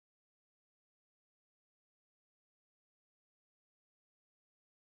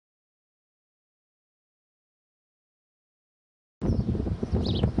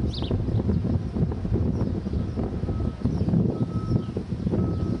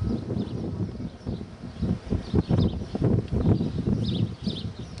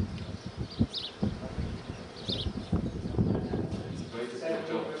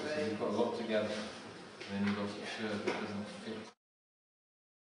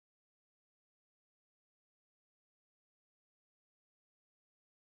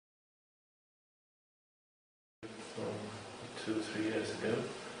2-3 years ago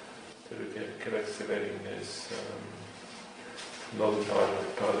to keep excavating this northern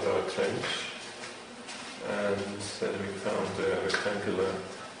part of our trench, and then we found a rectangular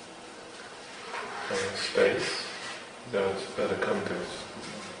space without further context,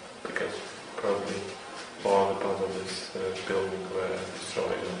 because probably all the parts of this building were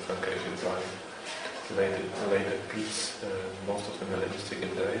destroyed and truncated by later peace, most of them Hellenistic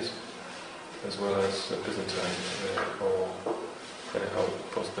in days, as well as Byzantine or anyhow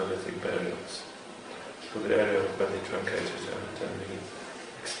post-Neolithic burials. So the area was badly truncated, and then we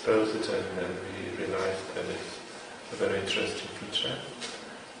exposed it, and then we realized that it's a very interesting feature.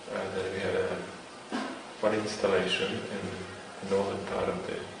 And then we had one installation in the northern part of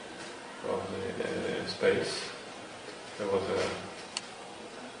the space. There was a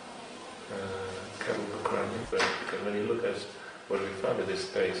cattle cranium, because when you look at what we found in this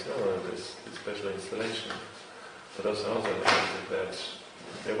space, not only this special installation, but also other elements that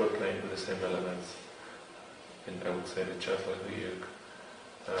they were playing with the same elements in, I would say, the Catalhoyuk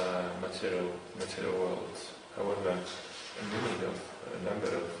material worlds. However, a number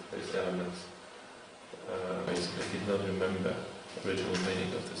of these elements basically did not remember the original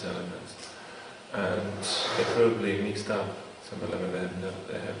meaning of these elements, and they probably mixed up some elements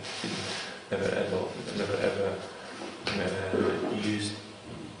that never ever used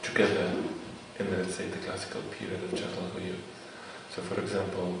together in, let's say, the classical period of Catalhoyuk. So, for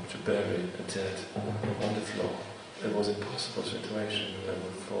example, to bury a dead on the floor, it was an impossible situation in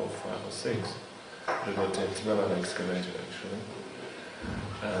level 4, 5 or 6. It was not excavated actually.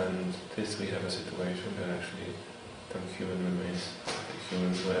 And this we have a situation where actually some human remains,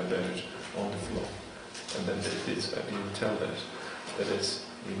 humans were buried on the floor. And then this, I didn't tell that its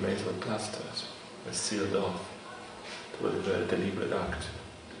remains were plastered, were sealed off. It was a very deliberate act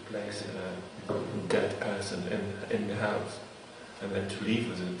to place a dead person in the house, and then to leave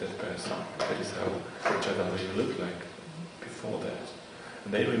with a dead person. That is how Catalhoyuk looked like before that.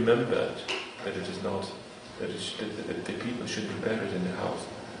 And they remembered that it is not, that the people should be buried in the house,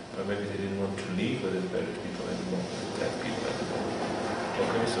 but maybe they didn't want to leave with the buried people anymore, with the dead people anymore.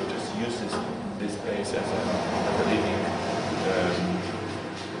 Okay, so just use this place as a living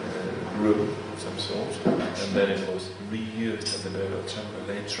room of some sort, and then it was reused as a burial chamber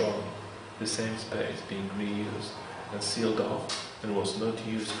later on. The same space being reused and sealed off, and was not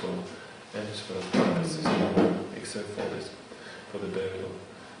used for any sort of purposes except for the burial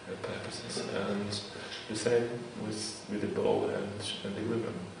purposes. And the same with the bow and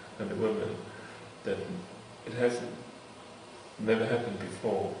the women, that it has never happened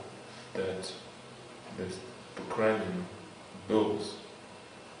before that the cranium bows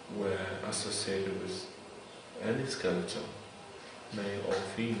were associated with any skeleton, male or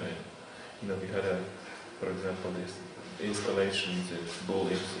female. You know, we had for example, these installations,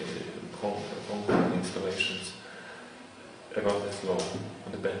 Hong Kong installations above the floor,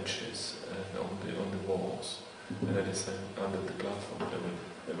 on the benches and on the walls, and at the same under the platform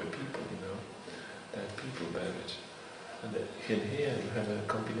there were people, you know, dead people buried. And in here you have a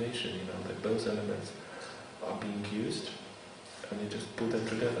combination, you know, that both elements are being used, and you just put them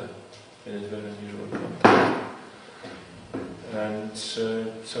together in a very unusual context. And so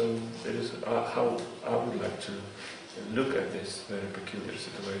it is how I would like to look at this very peculiar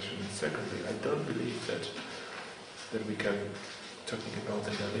situation. And secondly, I don't believe that we can, talking about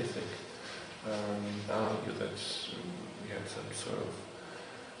the Neolithic, argue that we had some sort of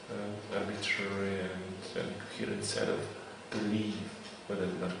arbitrary and coherent set of belief, whether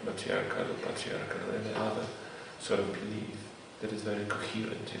matriarchal or patriarchal or any other sort of belief that is very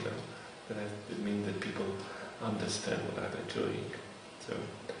coherent, you know, that it means that people understand what are they doing. So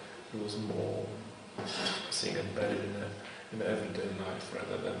it was more seeing embedded in everyday life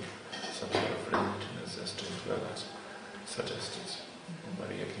rather than some sort of religion as to as suggested in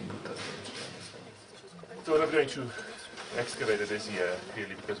Maria Kingutta's lecture. So we're not going to excavate it this year,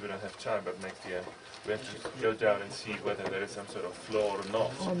 really, because we don't have time, but next year we have to go down and see whether there is some sort of floor or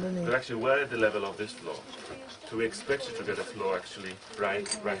not. But actually, we're at the level of this floor. So we expected to get a floor actually right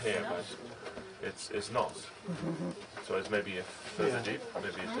here, but it's not. So it's maybe a further deep,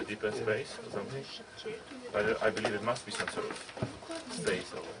 maybe it's a deeper space or something. But I believe it must be some sort of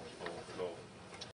space or